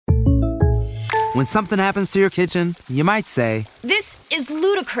When something happens to your kitchen, you might say, "This is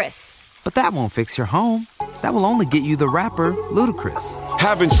ludicrous." But that won't fix your home. That will only get you the rapper, Ludacris.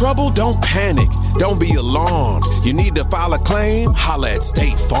 Having trouble? Don't panic. Don't be alarmed. You need to file a claim? Holla at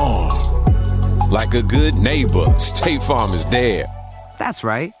State Farm. Like a good neighbor, State Farm is there. That's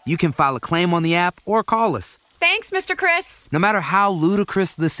right. You can file a claim on the app or call us. Thanks, Mr. Chris. No matter how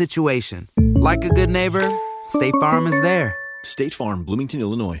ludicrous the situation, like a good neighbor, State Farm is there. State Farm, Bloomington,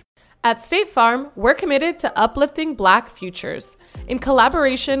 Illinois. At State Farm, we're committed to uplifting Black futures. In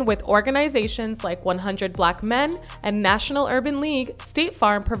collaboration with organizations like 100 Black Men and National Urban League, State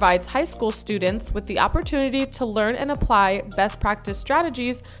Farm provides high school students with the opportunity to learn and apply best practice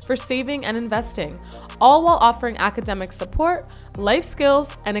strategies for saving and investing, all while offering academic support, life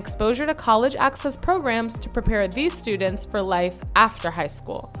skills, and exposure to college access programs to prepare these students for life after high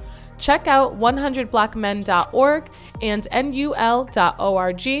school. Check out 100blackmen.org and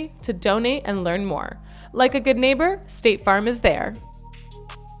nul.org to donate and learn more. Like a good neighbor, State Farm is there.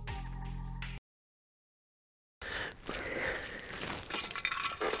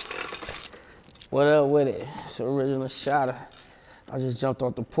 What up with it? It's OriJinal Shotta. I just jumped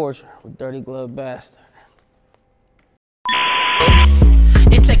off the porch with Dirty Glove Bastard.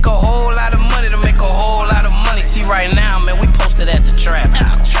 It take a whole lot of money to make a whole lot of money. See right now, man, we posted at the trap.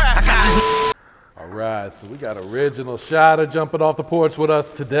 All right, so we got OriJinal Shotta jumping off the porch with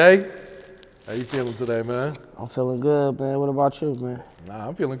us today. How you feeling today, man? I'm feeling good, man. What about you, man? Nah,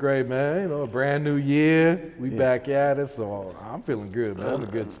 I'm feeling great, man. You know, a brand new year. We back at it, so I'm feeling good, man. I'm in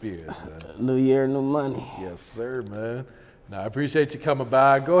good spirits, man. New year, new money. Yes, sir, man. Now, I appreciate you coming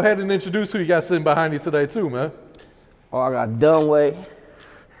by. Go ahead and introduce who you got sitting behind you today, too, man. Oh, I got Dunway.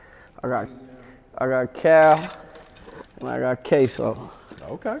 I got Cal, and I got Queso.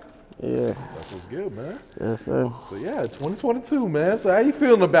 Okay. Yeah. That's what's good, man. Yes, sir. So, yeah, 2022, man. So, how you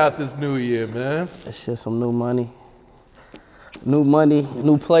feeling about this new year, man? It's just some new money. New money,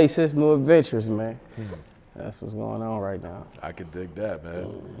 new places, new adventures, man. That's what's going on right now. I could dig that,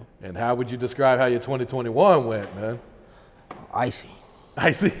 man. And how would you describe how your 2021 went, man? Icy.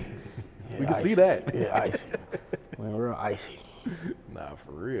 Icy? Yeah, We can icy. see that. Yeah, icy. Went real icy. Nah,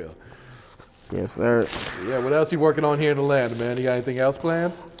 for real. Yes, sir. Yeah, what else you working on here in Atlanta, man? You got anything else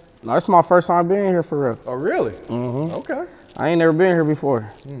planned? No, this is my first time being here for real. Oh, really? Okay. I ain't never been here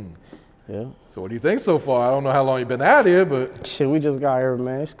before. Yeah. So what do you think so far? I don't know how long you've been out here, but... Shit, we just got here,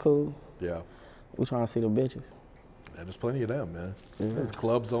 man. It's cool. Yeah. We trying to see the bitches. And there's plenty of them, man. There's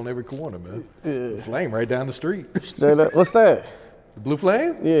clubs on every corner, man. The Flame right down the street. Straight up. What's that? The Blue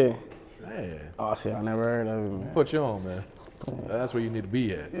Flame? Yeah. Man, Oh, see, I never heard of it, man. put you on, man. That's where you need to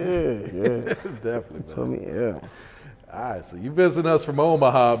be at. Yeah. Definitely, Put man. me, yeah. All right, so you visiting us from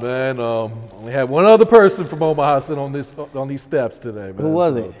Omaha, man. Only had one other person from Omaha sitting on these steps today, man. Who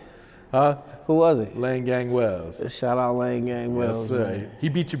was it? Huh? Who was it? Lane Gang Wells. Shout out Lane Gang Wells, Yes, sir. man. He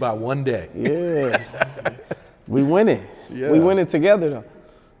beat you by one day. Yeah. We winning. Yeah. We winning together, though.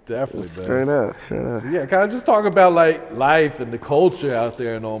 Definitely, man. Straight up. So, yeah, kind of just talk about like life and the culture out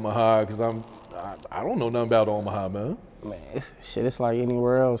there in Omaha, because I don't know nothing about Omaha, man. Man, it's like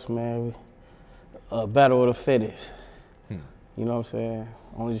anywhere else, man. Battle of the fittest. You know what I'm saying?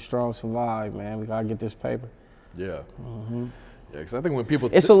 Only the strong survive, man. We gotta get this paper. Yeah. Yeah, because I think when people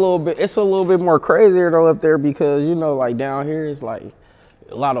It's a little bit more crazier though up there because you know, like down here it's like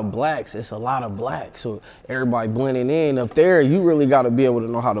a lot of blacks. It's a lot of blacks, so everybody blending in. Up there, you really got to be able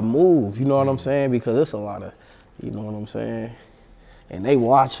to know how to move. You know what I'm saying? Because it's a lot of, you know what I'm saying? And they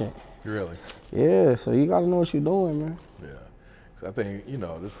watching. Really? Yeah, so you got to know what you're doing, man. Yeah. Because I think, you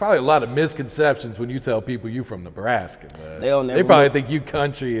know, there's probably a lot of misconceptions when you tell people you from Nebraska, man. They probably think you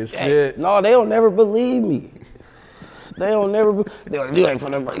country as shit. No, they don't never believe me. They don't never. They're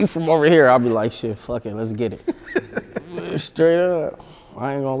like, you from over here? I'll be like, shit, fuck it, let's get it. Straight up.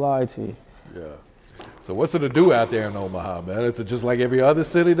 I ain't gonna lie to you. Yeah. So what's it to do out there in Omaha, man? Is it just like every other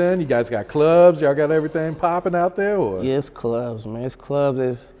city then? You guys got clubs? Y'all got everything popping out there? Or? Yeah, it's clubs, man. It's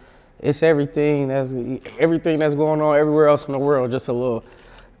clubs. It's everything that's going on everywhere else in the world. Just a little,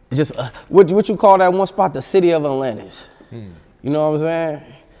 what you call that one spot? The city of Atlantis. You know what I'm saying?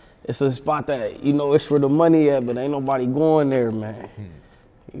 It's a spot that, you know, it's for the money at, but ain't nobody going there, man.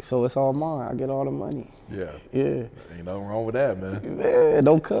 So it's all mine. I get all the money. Yeah. Yeah. Ain't nothing wrong with that, man. Man,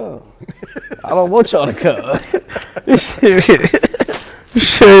 don't come. I don't want y'all to come. Straight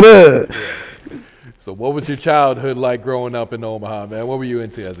up. Yeah. So what was your childhood like growing up in Omaha, man? What were you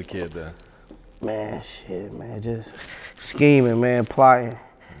into as a kid then? Man, shit, man. Just scheming, man, plotting,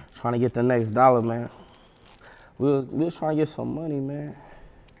 trying to get the next dollar, man. We was trying to get some money, man.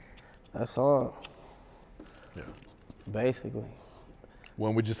 That's all. Yeah. Basically.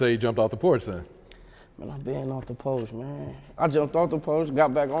 When would you say you jumped off the porch then? Man, I've been off the post, man. I jumped off the post,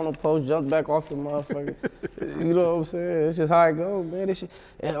 got back on the post, jumped back off the motherfucker. You know what I'm saying? It's just how it goes, man. This shit,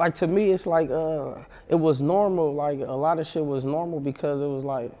 and like to me, it's like it was normal. Like a lot of shit was normal because it was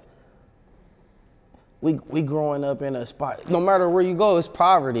like we growing up in a spot. No matter where you go, it's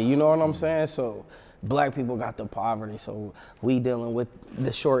poverty. You know what I'm saying? So black people got the poverty, so we dealing with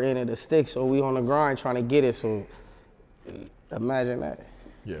the short end of the stick. So we on the grind trying to get it. So imagine that.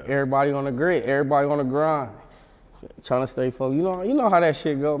 Yeah. Everybody on the grid, everybody on the grind, trying to stay focused. You know how that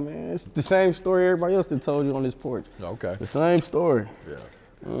shit go, man. It's the same story everybody else that told you on this porch. Okay. The same story. Yeah.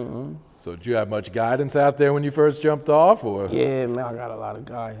 Mm-hmm. So did you have much guidance out there when you first jumped off, or? Yeah, man, I got a lot of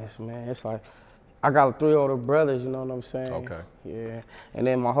guidance, man. It's like, I got 3 older brothers, you know what I'm saying? Okay. Yeah. And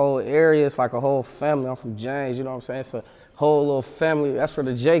then my whole area, it's like a whole family. I'm from James, you know what I'm saying? It's a whole little family. That's where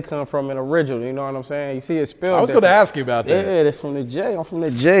the J come from in original, you know what I'm saying? You see it spelled. I was going to ask you about that. Yeah, that's from the J. I'm from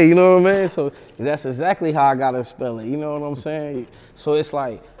the J, you know what I mean? So that's exactly how I got to spell it, you know what I'm saying? So it's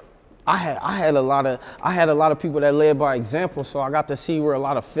like, I had a lot of people that led by example, so I got to see where a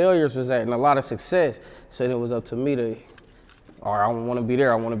lot of failures was at and a lot of success. So it was up to me to, all right, I don't want to be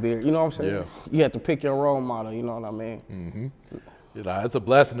there, I want to be there. You know what I'm saying? Yeah. You have to pick your role model, you know what I mean? Mm-hmm. You know, it's a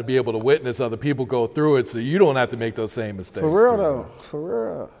blessing to be able to witness other people go through it so you don't have to make those same mistakes. For real, though.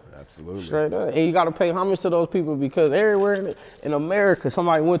 For real. Absolutely. Straight up. And you got to pay homage to those people because everywhere in America,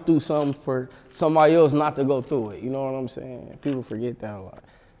 somebody went through something for somebody else not to go through it. You know what I'm saying? People forget that a lot.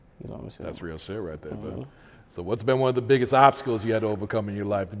 You know what I'm saying? That's real shit right there, man. So what's been one of the biggest obstacles you had to overcome in your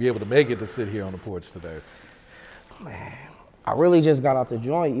life to be able to make it to sit here on the porch today? Man, I really just got out the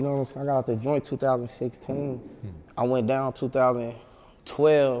joint, you know what I'm saying? I got out the joint 2016. I went down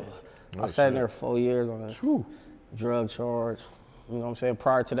 2012. I sat in there 4 years on a drug charge. You know what I'm saying?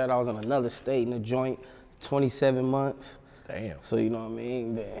 Prior to that, I was in another state in the joint, 27 months. Damn. So, you know what I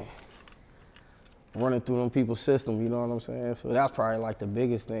mean? Then running through them people's system, you know what I'm saying? So that's probably like the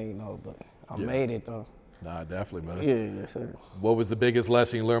biggest thing, you know, but I made it though. Nah, definitely, man. Yeah, yes, sir. What was the biggest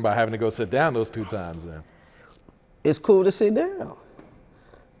lesson you learned by having to go sit down those 2 times then? It's cool to sit down.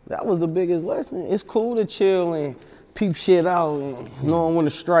 That was the biggest lesson. It's cool to chill and peep shit out and knowing when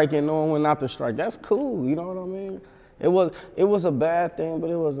to strike and knowing when not to strike. That's cool, you know what I mean? It was a bad thing, but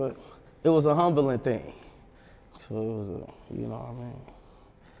it was a humbling thing. So it was you know what I mean?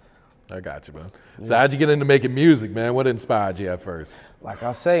 I got you, man. So how'd you get into making music, man? What inspired you at first? Like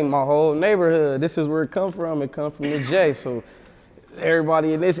I say, my whole neighborhood, this is where it come from. It come from the J. So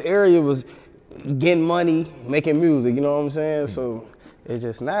everybody in this area was getting money, making music, you know what I'm saying? So it's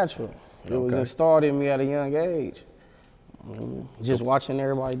just natural. It was installed in me at a young age. Just watching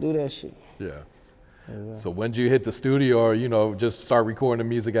everybody do that shit. Yeah. So when did you hit the studio or, you know, just start recording the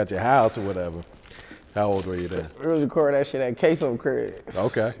music at your house or whatever? How old were you then? We was recording that shit at Queso crib.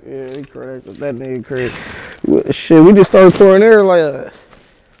 Okay. Yeah, we recorded that nigga crib. Shit, we just started recording there like,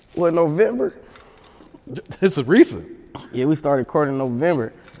 November? This is recent. Yeah, we started recording in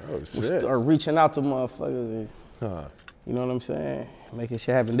November. Oh, shit. We started reaching out to motherfuckers and, you know what I'm saying? Making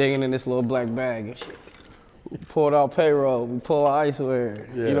shit happen, digging in this little black bag and shit. We pulled out payroll, we pull out iceware,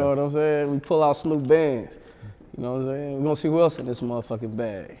 you know what I'm saying? We pull out Snoop bands, you know what I'm saying? We're gonna see who else in this motherfucking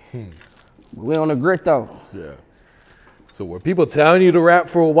bag. We on the grit though. Yeah. So were people telling you to rap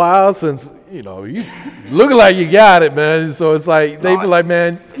for a while since, you know, you looking like you got it, man? So it's like, they be like,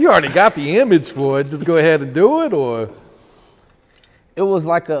 man, you already got the image for it, just go ahead and do it, or? It was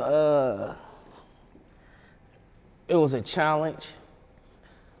like it was a challenge.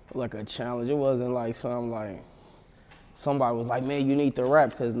 Like a challenge. It wasn't like somebody was like, man, you need to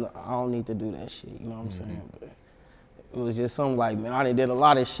rap because I don't need to do that shit. You know what I'm saying? But it was just something like, man, I done did a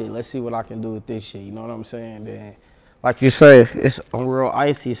lot of shit. Let's see what I can do with this shit. You know what I'm saying? Then, like you say, I'm real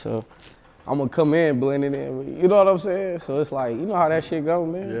icy, so I'm gonna come in, blend it in. You know what I'm saying? So it's like, you know how that shit go,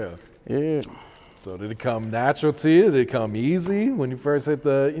 man? Yeah. Yeah. So did it come natural to you? Did it come easy when you first hit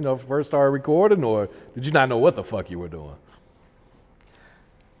the, you know, first started recording, or did you not know what the fuck you were doing?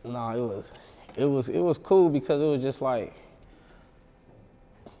 No, it was cool because it was just like,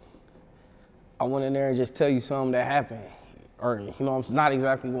 I went in there and just tell you something that happened, or you know, not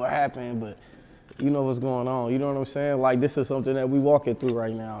exactly what happened, but you know what's going on. You know what I'm saying? Like this is something that we walking through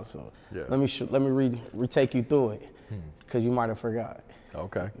right now. So let me retake you through it, because you might have forgot.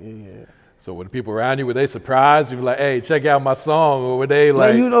 Okay. Yeah. So were the people around you, were they surprised? You were like, hey, check out my song, or were they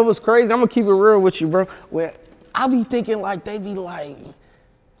like? Man, you know what's crazy? I'm gonna keep it real with you, bro. When I be thinking like they be like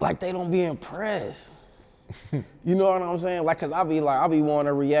they don't be impressed. You know what I'm saying? Like, cause I be wanting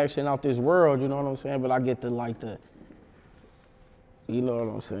a reaction out this world, you know what I'm saying? But I get to like you know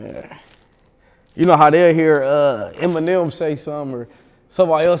what I'm saying? You know how they'll hear Eminem say something or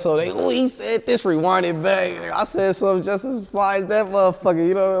Somebody else, he said this, rewind it back. I said something just as fly as that motherfucker,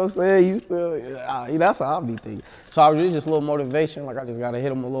 you know what I'm saying? You still, that's how I be thinking. So I was just a little motivation, like I just gotta hit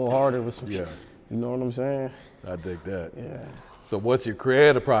them a little harder with some shit. You know what I'm saying? I dig that. Yeah. So what's your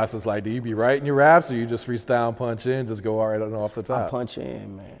creative process like? Do you be writing your raps or you just freestyle and punch in, just go right on off the top? I punch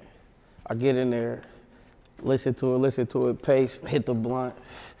in, man. I get in there, listen to it, pace, hit the blunt,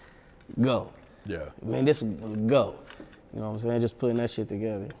 go. Yeah. Man, this go. You know what I'm saying? Just putting that shit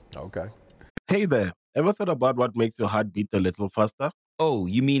together. Okay. Hey there, ever thought about what makes your heart beat a little faster? Oh,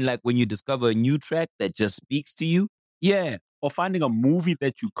 you mean like when you discover a new track that just speaks to you? Yeah, or finding a movie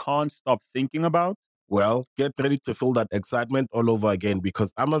that you can't stop thinking about? Well, get ready to feel that excitement all over again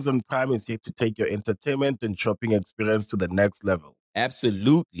because Amazon Prime is here to take your entertainment and shopping experience to the next level.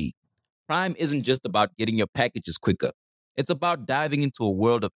 Absolutely. Prime isn't just about getting your packages quicker. It's about diving into a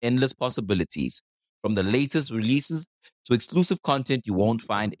world of endless possibilities, from the latest releases to exclusive content you won't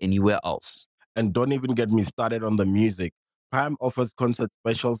find anywhere else. And don't even get me started on the music. Prime offers concert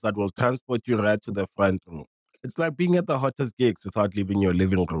specials that will transport you right to the front row. It's like being at the hottest gigs without leaving your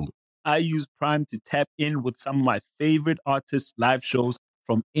living room. I use Prime to tap in with some of my favorite artists' live shows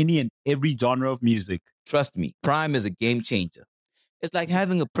from any and every genre of music. Trust me, Prime is a game changer. It's like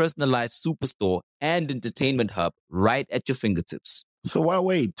having a personalized superstore and entertainment hub right at your fingertips. So why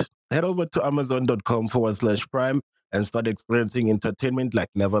wait? Head over to amazon.com/Prime and start experiencing entertainment like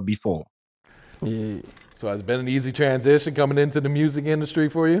never before. Yeah. So has it been an easy transition coming into the music industry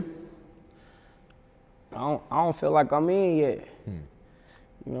for you? I don't feel like I'm in yet.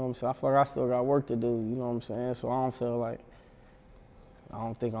 You know what I'm saying? I feel like I still got work to do, you know what I'm saying? So I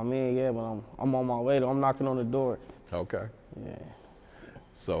don't think I'm in yet, but I'm on my way though. I'm knocking on the door. Okay. Yeah.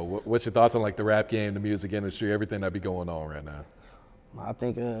 So what's your thoughts on like the rap game, the music industry, everything that be going on right now? I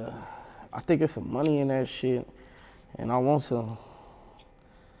think it's some money in that shit, and I want some.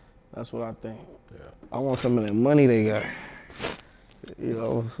 That's what I think. Yeah. I want some of that money they got. You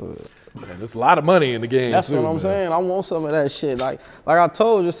know, so. Man, there's a lot of money in the game. That's too, what I'm man. saying. I want some of that shit. Like I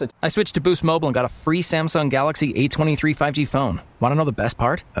told you, I switched to Boost Mobile and got a free Samsung Galaxy A23 5G phone. Want to know the best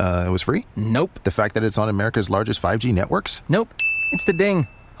part? It was free? Nope. The fact that it's on America's largest 5G networks? Nope. It's the ding.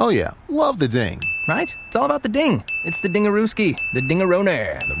 Oh yeah, love the ding. Right? It's all about the ding. It's the dingarooski, the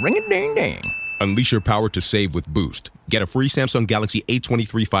dingaroner, the ring-a-ding-ding. Unleash your power to save with Boost. Get a free Samsung Galaxy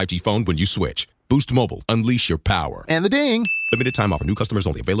A23 5G phone when you switch. Boost Mobile. Unleash your power. And the ding. Limited time offer. New customers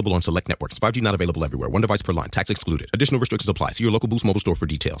only. Available on select networks. 5G not available everywhere. One device per line. Tax excluded. Additional restrictions apply. See your local Boost Mobile store for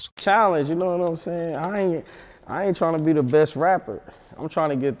details. Challenge, you know what I'm saying? I ain't trying to be the best rapper. I'm trying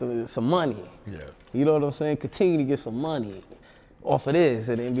to get some money. Yeah. You know what I'm saying? Continue to get some money off of this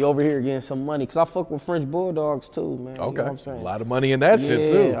and then be over here getting some money. Cause I fuck with French Bulldogs too, man. Okay. You know what I'm saying? A lot of money in that shit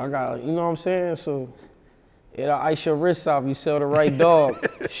too. Yeah, I got, you know what I'm saying? So it'll ice your wrists off. You sell the right dog.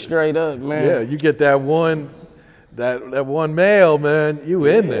 Straight up, man. Yeah, you get that one male, man, you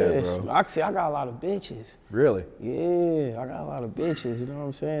in there, bro. I got a lot of bitches. Really? Yeah, I got a lot of bitches, you know what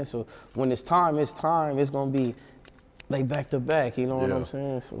I'm saying? So when it's time. It's gonna be like back to back, you know what I'm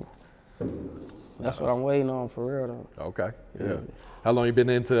saying? So that's what I'm waiting on for real though. Okay, yeah. How long you been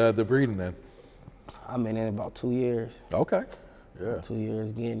into the breeding then? I've been in about 2 years. Okay, yeah. 2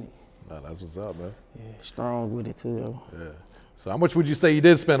 years getting it. No, that's what's up, man. Yeah, strong with it too though. Yeah. So how much would you say you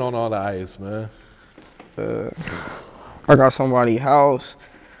did spend on all the ice, man? I got somebody's house,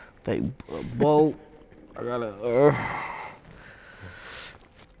 they boat. I got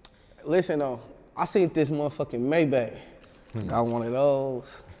listen though, I seen this motherfucking Maybach. Got one of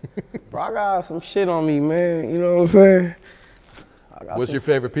those. Bro, I got some shit on me, man. You know what I'm saying? What's your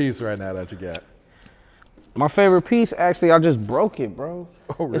favorite piece right now that you got? My favorite piece, actually, I just broke it, bro.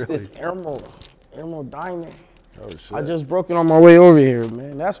 Oh, really? It's this emerald diamond. Oh, shit. I just broke it on my way over here,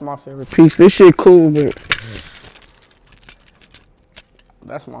 man. That's my favorite piece. This shit cool, but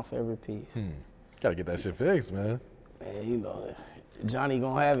that's my favorite piece. Gotta get that shit fixed, man. Man, you know, Johnny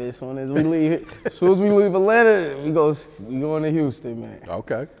gonna have it as soon as we leave. As soon as we leave Atlanta, we going to Houston, man.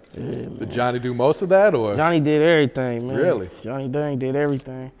 Okay. Yeah, man. Did Johnny do most of that, or? Johnny did everything, man. Really? Johnny Dang did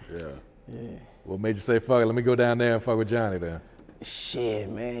everything. Yeah. Yeah. What made you say, fuck it, let me go down there and fuck with Johnny then? Shit,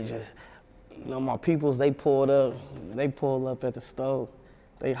 man, just, you know, my peoples, they pulled up at the stove.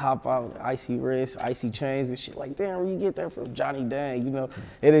 They hop out, icy wrists, icy chains and shit. Like, damn, where you get that from? Johnny Dang, you know?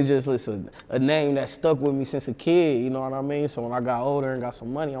 It is just a name that stuck with me since a kid, you know what I mean? So when I got older and got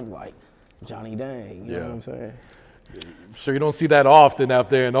some money, I'm like, Johnny Dang, you know what I'm saying? I'm sure you don't see that often out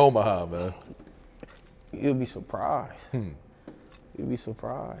there in Omaha, man. You'll be surprised. You'll be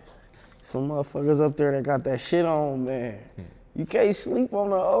surprised. Some motherfuckers up there that got that shit on, man. You can't sleep on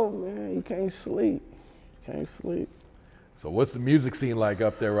the O, man. You can't sleep. Can't sleep. So what's the music scene like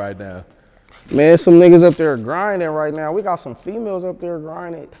up there right now? Man, some niggas up there grinding right now. We got some females up there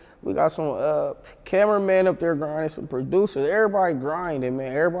grinding. We got some cameramen up there grinding, some producers. Everybody grinding,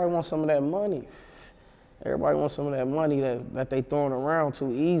 man. Everybody wants some of that money. Everybody wants some of that money that they throwing around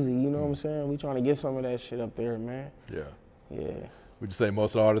too easy. You know what I'm saying? We trying to get some of that shit up there, man. Yeah. Yeah. Would you say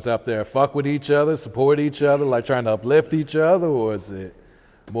most artists out there fuck with each other, support each other, like trying to uplift each other, or is it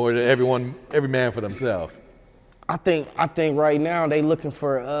more to every man for themselves? I think right now they looking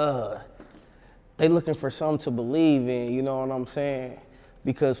for something to believe in. You know what I'm saying?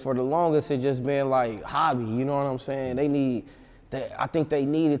 Because for the longest it just been like hobby. You know what I'm saying? I think they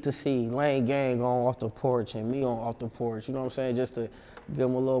needed to see Lane Gang on off the porch and me on off the porch. You know what I'm saying? Just to give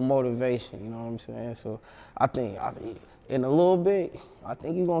them a little motivation. You know what I'm saying? So I think in a little bit, I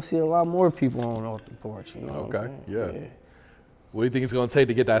think you're gonna see a lot more people on off the porch. You know what I'm saying? Yeah. What do you think it's going to take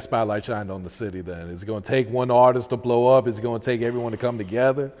to get that spotlight shined on the city then? Is it going to take one artist to blow up? Is it going to take everyone to come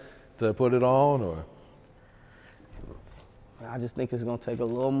together to put it on? Or I just think it's going to take a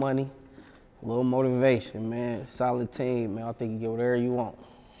little money, a little motivation, man. Solid team, man. I think you get whatever you want.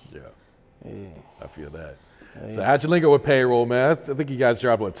 Yeah. I feel that. So how'd you link up with Payroll, man? I think you guys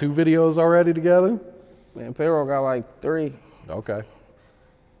dropped, 2 videos already together? Man, Payroll got like 3. Okay.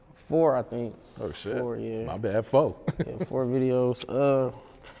 4, I think. Oh, shit. 4, yeah. My bad, 4. Yeah, 4 videos.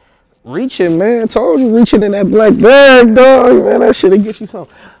 Reaching, man. Told you, reaching in that black bag, dog. Man, that shit'll get you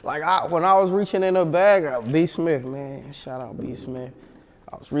something. Like, when I was reaching in the bag, B. Smith, man. Shout out B. Smith.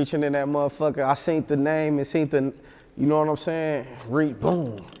 I was reaching in that motherfucker. I seen the name and seen the, you know what I'm saying?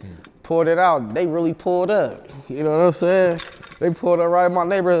 Boom. Pulled it out. They really pulled up. You know what I'm saying? They pulled up right in my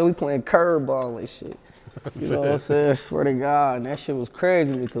neighborhood. We playing curveball and shit. You know what I'm saying? Swear to God. And that shit was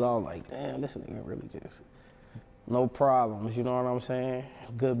crazy because I was like, damn, this nigga really just, no problems. You know what I'm saying?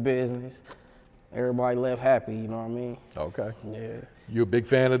 Good business. Everybody left happy, you know what I mean? Okay. Yeah. You a big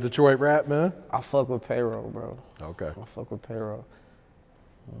fan of Detroit rap, man? I fuck with Payroll, bro. Okay. I fuck with Payroll.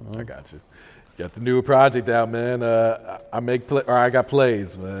 I got you. Got the new project out, man. I got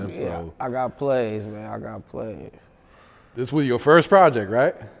plays, man. Yeah, so I got plays, man. I got plays. This was your first project,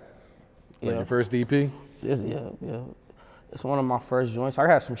 right? Yeah. Your first EP? Yeah. It's one of my first joints. I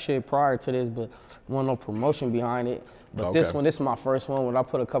had some shit prior to this, but wasn't no promotion behind it. But this is my first one when I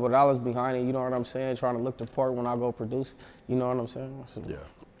put a couple of dollars behind it, you know what I'm saying? Trying to look the part when I go produce, you know what I'm saying? So,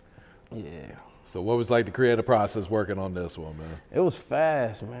 yeah. So what was like the creative process working on this one, man? It was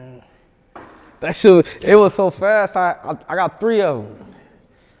fast, man. That shit, it was so fast. I got 3 of them.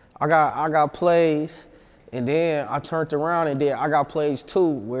 I got plays, and then I turned around and then I got plays 2,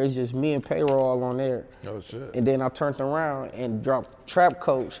 where it's just me and Payroll on there. Oh shit. And then I turned around and dropped Trap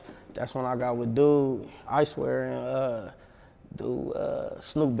Coach. That's when I got with Dude, I swear, and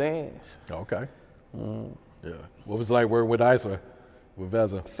Snoop Bands. Okay. Yeah. What was it like working with Icewear, with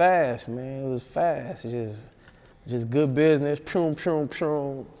Veza? Fast, man. It was fast. Just good business.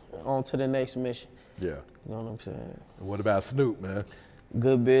 On to the next mission. Yeah. You know what I'm saying? And what about Snoop, man?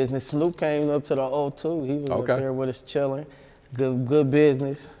 Good business. Snoop came up to the O2. He was up there with us chilling. Good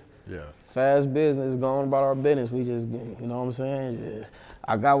business. Yeah. Fast business, going about our business. We just, you know what I'm saying?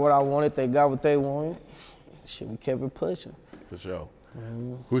 I got what I wanted. They got what they wanted. Shit, we kept it pushing. For sure.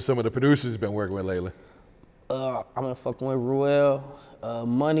 Who's some of the producers you've been working with lately? I've been fucking with Ruel,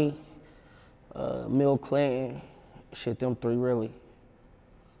 Money, Mill Clinton. Shit, them 3 really.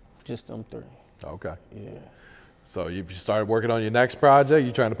 Just them 3. Okay. Yeah. So if you started working on your next project,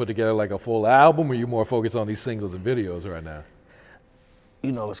 you trying to put together like a full album, or you more focused on these singles and videos right now?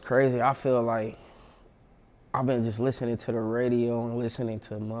 You know, it's crazy. I feel like I've been just listening to the radio and listening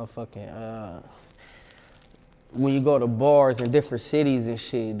to motherfucking, when you go to bars in different cities and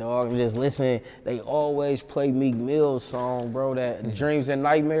shit, dog, and just listening, they always play Meek Mill's song, bro, that Dreams and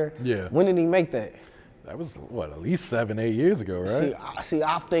Nightmare. Yeah. When did he make that? That was, at least 7-8 years ago, right? See,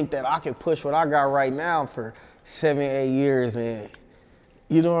 I think that I can push what I got right now for 7-8 years, and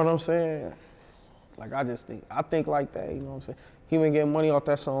you know what I'm saying? Like, I think like that, you know what I'm saying? He been getting money off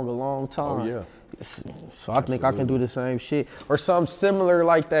that song a long time. Oh, yeah. So I think I can do the same shit. Or something similar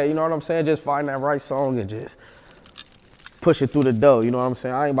like that, you know what I'm saying? Just find that right song and just push it through the dough, you know what I'm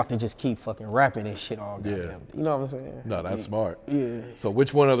saying? I ain't about to just keep fucking rapping this shit all goddamn. You know what I'm saying? No, that's smart. Yeah. So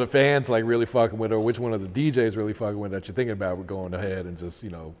which one of the fans like really fucking with, or which one of the DJs really fucking with that you're thinking about going ahead and just,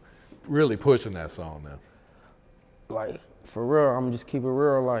 really pushing that song now? Like, for real, I'm just keep it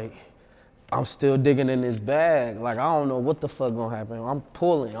real, like, I'm still digging in this bag. Like, I don't know what the fuck gonna happen. I'm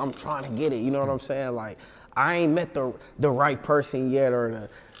pulling, I'm trying to get it, you know what I'm saying? Like, I ain't met the right person yet or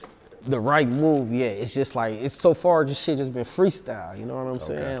the right move yet. It's just like, it's so far, this shit just been freestyle, you know what I'm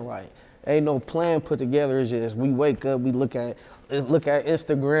saying? Like, ain't no plan put together. It's just we wake up, we look at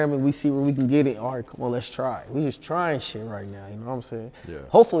Instagram and we see where we can get it. All right, come on, let's try. We just trying shit right now, you know what I'm saying? Yeah.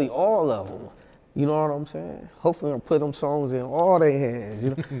 Hopefully all of them, you know what I'm saying? Hopefully I'll put them songs in all their hands, you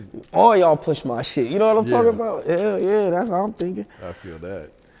know? All y'all push my shit, you know what I'm talking about? Yeah, that's how I'm thinking. I feel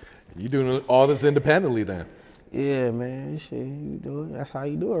that. You doing all this independently then? Yeah, man, shit, you do it. That's how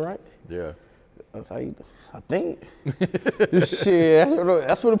you do it, right? Yeah. That's how you do it. I think. Shit,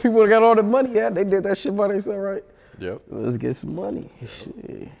 that's where the people that got all the money at. They did that shit by themselves, right? Yep. Let's get some money.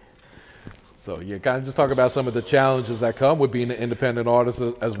 Shit. So yeah, kind of just talk about some of the challenges that come with being an independent artist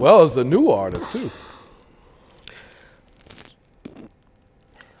as well as a new artist too.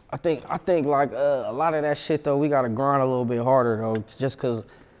 I think like a lot of that shit though, we gotta grind a little bit harder though, just cause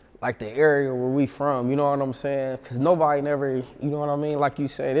like the area where we from, you know what I'm saying? Cause nobody never, you know what I mean? Like you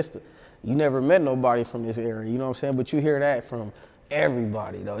said, you never met nobody from this area, you know what I'm saying? But you hear that from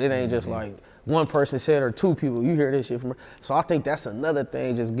everybody though. It ain't just like one person said or two people. You hear this shit from. So I think that's another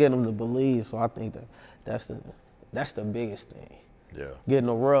thing, just getting them to believe. So I think that's the biggest thing. Yeah. Getting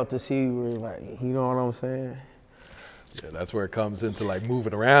the world to see where, like, you know what I'm saying? Yeah, that's where it comes into like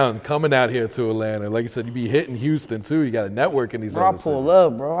moving around, coming out here to Atlanta. Like you said, you be hitting Houston too. You got a network in these other cities. I pull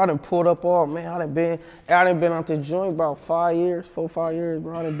up, bro. I done pulled up all, man. I done been out the joint about 5 years, 4-5 years,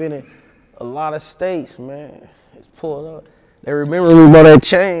 bro. I done been in a lot of states, man. It's pulled up. They remember me by that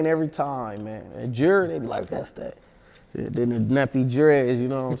chain every time, man. That jury, they be like, that's that. Yeah, then the nappy dreads, you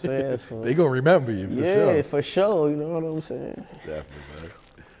know what I'm saying? So, they gonna remember you for sure. Yeah, for sure, you know what I'm saying? Definitely, man.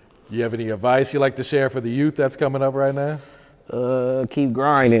 You have any advice you like to share for the youth that's coming up right now? Keep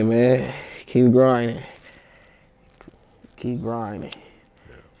grinding, man. Keep grinding. Keep grinding.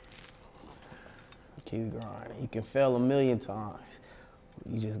 Yeah. Keep grinding. You can fail 1,000,000 times.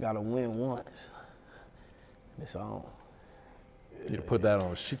 You just gotta win once. It's on. You can put that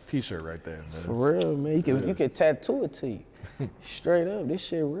on a t-shirt right there, man. For real, man. You can tattoo it to you. Straight up, this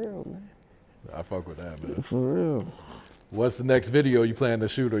shit real, man. I fuck with that, man. For real. What's the next video you plan to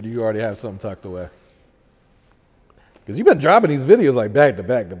shoot, or do you already have something tucked away? Because you've been dropping these videos like back to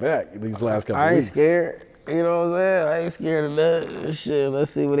back to back these last couple weeks. I ain't scared. You know what I'm saying? I ain't scared of that. Shit,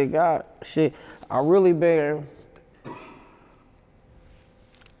 let's see what they got. Shit, I really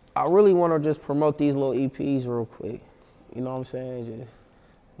want to just promote these little EPs real quick. You know what I'm saying? Just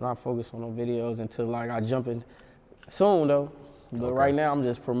not focus on no videos until like I jump in soon though. But right now I'm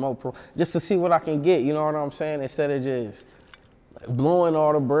just just to see what I can get. You know what I'm saying? Instead of just blowing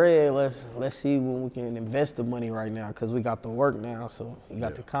all the bread, let's see when we can invest the money right now because we got the work now. So you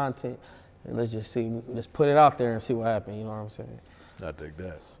got the content, and let's put it out there and see what happens. You know what I'm saying? I dig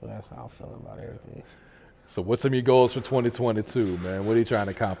that. So that's how I'm feeling about everything. So what's some of your goals for 2022, man? What are you trying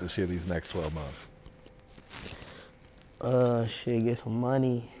to accomplish here these next 12 months? Shit, get some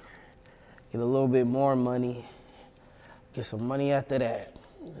money, get a little bit more money, get some money after that,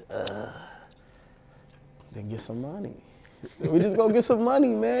 then get some money. We just gonna get some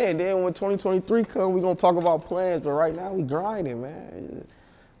money, man. And then when 2023 comes, we gonna talk about plans. But right now, we grinding, man.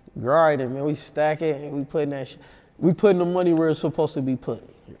 Grinding, man. We stacking and we putting the money where it's supposed to be put.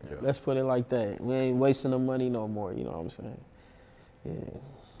 Yeah. Let's put it like that. We ain't wasting the money no more. You know what I'm saying? Yeah.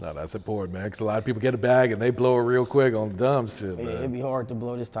 No, that's important, man, because a lot of people get a bag and they blow it real quick on dumb shit, man. It'd be hard to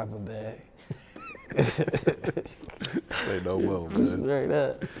blow this type of bag. Say no more, man. Straight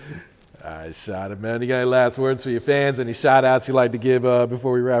up. All right, Shotta, man. You got any last words for your fans? Any shout-outs you like to give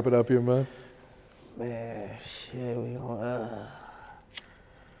before we wrap it up here, man? Man, shit, we gonna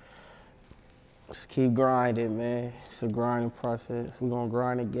just keep grinding, man. It's a grinding process. We're gonna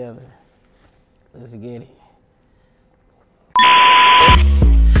grind together. Let's get it.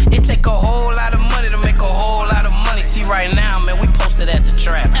 It take a whole lot of money to make a whole lot of money. See right now, man, we posted at the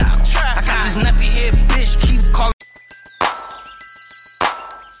trap. I got this nappy head bitch keep calling.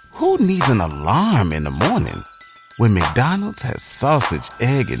 Who needs an alarm in the morning when McDonald's has sausage,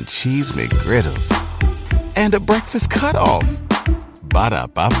 egg, and cheese McGriddles and a breakfast cutoff?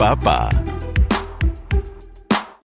 Ba-da-ba-ba-ba.